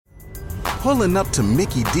Pulling up to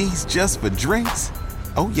Mickey D's just for drinks?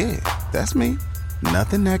 Oh yeah, that's me.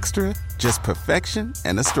 Nothing extra, just perfection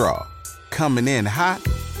and a straw. Coming in hot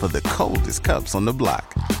for the coldest cups on the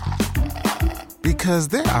block. Because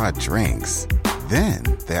there are drinks. Then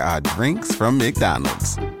there are drinks from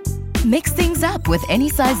McDonald's. Mix things up with any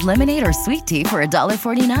size lemonade or sweet tea for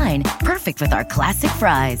 $1.49. Perfect with our classic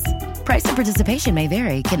fries. Price and participation may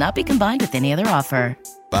vary. Cannot be combined with any other offer.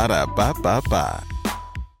 Ba-da-ba-ba-ba.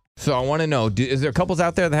 So I want to know, is there couples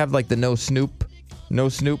out there that have like the no snoop,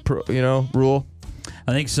 rule?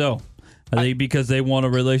 I think so. I think because they want a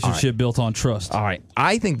relationship built on trust. All right.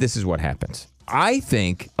 I think this is what happens. I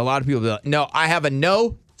think a lot of people be like, no, I have a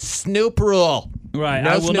no snoop rule. Right.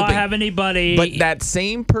 No I will snooping. not have anybody. But that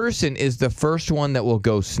same person is the first one that will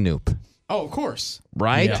go snoop. Oh, of course.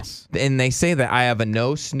 Right? Yes. And they say that I have a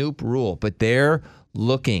no snoop rule, but they're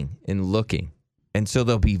looking and looking. And so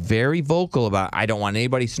they'll be very vocal about, I don't want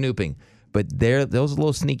anybody snooping. But those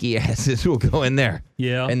little sneaky asses will go in there.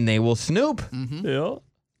 Yeah. And they will snoop. Mm-hmm. Yeah.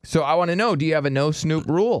 So I want to know, do you have a no snoop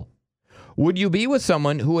rule? Would you be with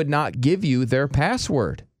someone who would not give you their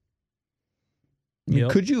password?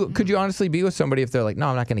 Yep. Could you honestly be with somebody if they're like, no,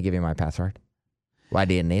 I'm not going to give you my password? Well, I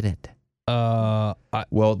didn't need it.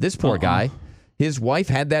 Well, this poor guy, his wife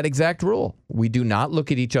had that exact rule. We do not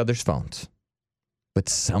look at each other's phones. But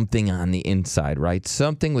something on the inside, right?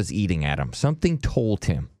 Something was eating at him. Something told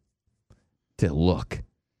him to look,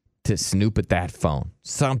 to snoop at that phone.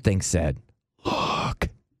 Something said, look.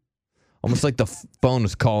 Almost like the phone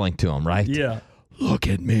was calling to him, right? Yeah. Look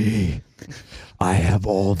at me. I have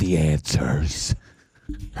all the answers.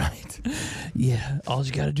 Right? Yeah. All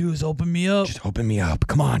you got to do is open me up. Just open me up.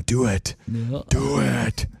 Come on, do it. Yeah. Do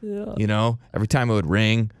it. Yeah. You know, every time it would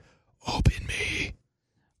ring, open me.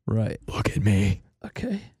 Right. Look at me.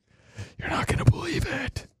 Okay. You're not going to believe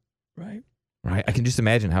it. Right. Right? I can just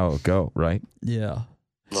imagine how it would go, right? Yeah.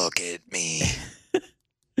 Look at me.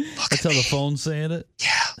 That's how the phone's saying it?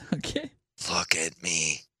 Yeah. Okay. Look at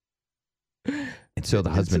me. And so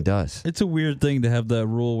the husband does. It's a weird thing to have that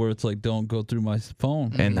rule where it's like, don't go through my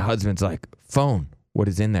phone. And the husband's like, phone, what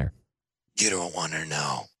is in there? You don't want to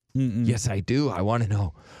know. Mm-mm. Yes, I do. I want to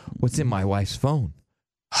know what's in my wife's phone.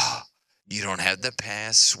 You don't have the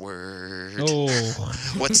password. Oh.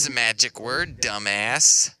 What's the magic word,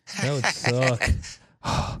 dumbass? That would suck.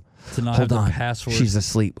 To not Hold have on. the password. She's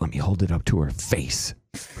asleep. Let me hold it up to her face.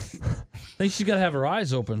 I think she's got to have her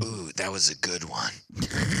eyes open. Ooh, that was a good one.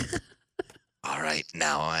 All right,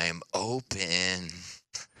 now I'm open.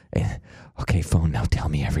 Okay, phone, now tell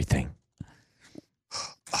me everything.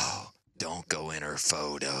 Oh, don't go in her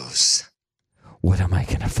photos. What am I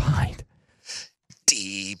going to find?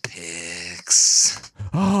 D-pics.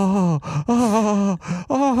 Oh,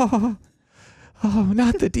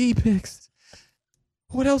 not the D-pics.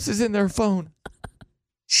 What else is in their phone?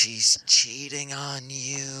 She's cheating on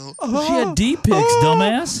you. Oh, she had D-pics,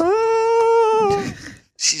 dumbass.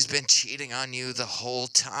 She's been cheating on you the whole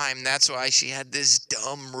time. That's why she had this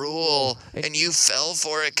dumb rule. And you fell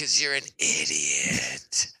for it because you're an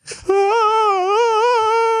idiot.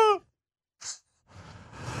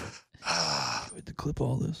 Wait to clip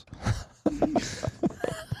all this.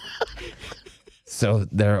 So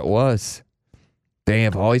there it was. They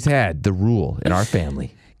have always had the rule in our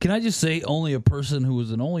family. Can I just say only a person who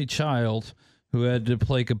was an only child who had to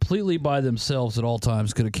play completely by themselves at all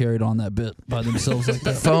times could have carried on that bit by themselves like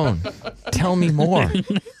that. Phone, tell me more.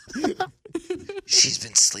 She's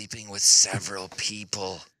been sleeping with several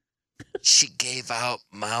people. She gave out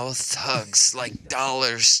mouth hugs like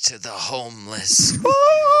dollars to the homeless.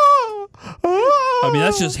 I mean,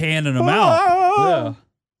 that's just handing them out.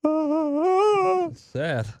 Yeah.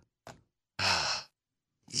 Sad.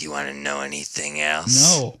 You want to know anything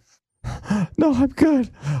else? No. No, I'm good.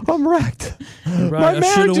 I'm wrecked. Right, I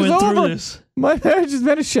should have went through this. My marriage has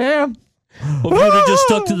been a sham. Well, if you would have just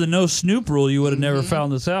stuck to the no snoop rule, you would have never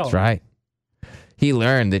found this out. That's right. He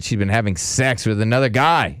learned that she'd been having sex with another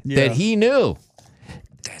guy that he knew.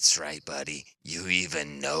 That's right, buddy. You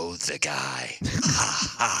even know the guy.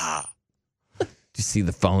 Ha ha. You see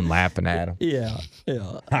the phone laughing at him. Yeah.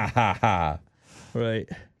 Yeah. Ha ha ha. Right.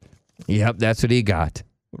 Yep, that's what he got.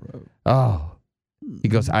 Oh. He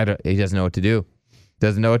goes, he doesn't know what to do.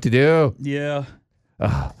 Doesn't know what to do. Yeah.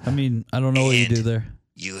 I mean, I don't know what you do there.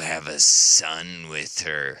 You have a son with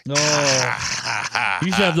her. Oh.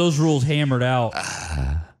 You should have those rules hammered out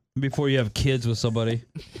before you have kids with somebody.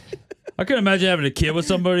 I can imagine having a kid with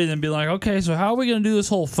somebody and then be like, okay, so how are we going to do this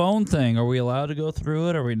whole phone thing? Are we allowed to go through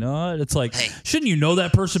it? Are we not? It's like, shouldn't you know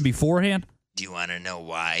that person beforehand? Do you want to know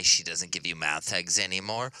why she doesn't give you mouth hugs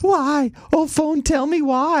anymore? Why? Oh, phone, tell me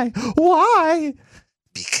why. Why?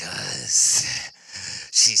 Because because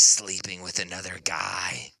she's sleeping with another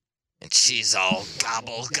guy. And she's all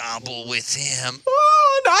gobble with him.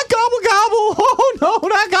 Oh, not gobble. Oh, no,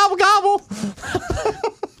 not gobble.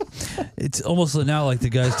 It's almost now like the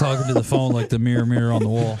guy's talking to the phone like the mirror on the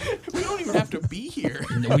wall. We don't even have to be here.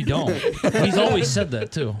 We don't. He's always said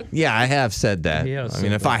that, too. Yeah, I have said that. I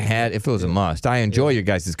mean, if it was a must. I enjoy your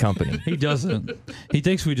guys' company. He doesn't. He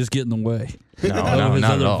thinks we just get in the way. No, his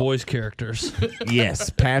not other at all. voice characters. Yes,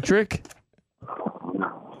 Patrick?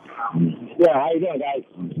 Yeah, how you doing, guys?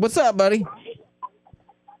 What's up, buddy?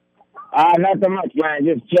 Nothing much, man.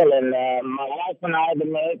 Just chilling. My wife and I have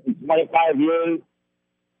been married for 25 years.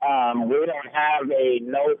 We don't have a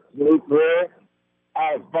no snooper.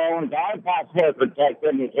 Our phones are password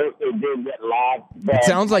protected in case they do get lost. It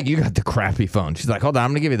sounds like you got the crappy phone. She's like, hold on,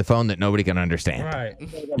 I'm going to give you the phone that nobody can understand. Right.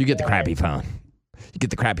 You get the crappy phone. You get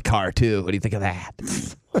the crappy car, too. What do you think of that?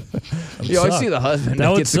 You always see the husband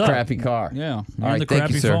that gets the crappy car. Yeah. All right, the thank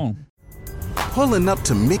crappy you, sir. phone. Pulling up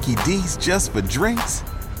to Mickey D's just for drinks?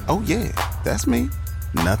 Oh yeah, that's me.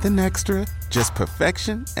 Nothing extra, just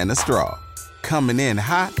perfection and a straw. Coming in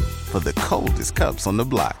hot for the coldest cups on the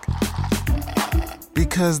block.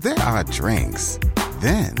 Because there are drinks.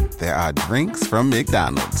 Then there are drinks from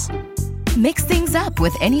McDonald's. Mix things up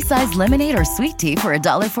with any size lemonade or sweet tea for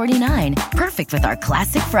 $1.49. Perfect with our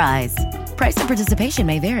classic fries. Price and participation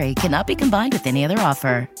may vary. Cannot be combined with any other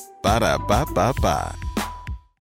offer. Ba-da-ba-ba-ba.